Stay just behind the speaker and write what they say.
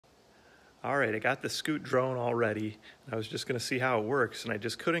All right, I got the Scoot drone all ready. I was just gonna see how it works, and I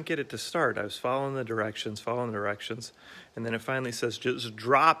just couldn't get it to start. I was following the directions, and then it finally says just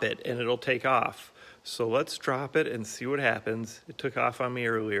drop it and it'll take off. So let's drop it and see what happens. It took off on me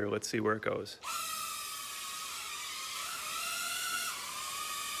earlier. Let's see where it goes.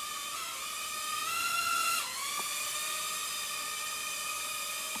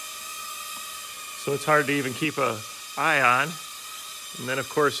 So it's hard to even keep an eye on. And then of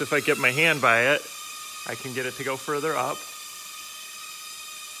course, if I get my hand by it, I can get it to go further up.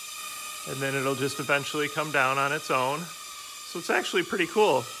 And then it'll just eventually come down on its own. So it's actually pretty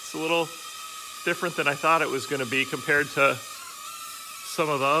cool. It's a little different than I thought it was gonna be compared to some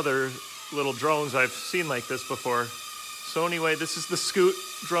of the other little drones I've seen like this before. So anyway, this is the Scoot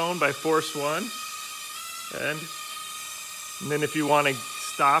drone by Force1. And then if you wanna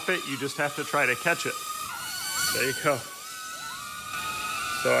stop it, you just have to try to catch it. There you go.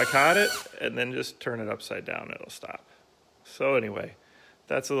 So I caught it, and then just turn it upside down, it'll stop. So anyway,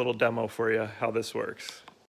 that's a little demo for you how this works.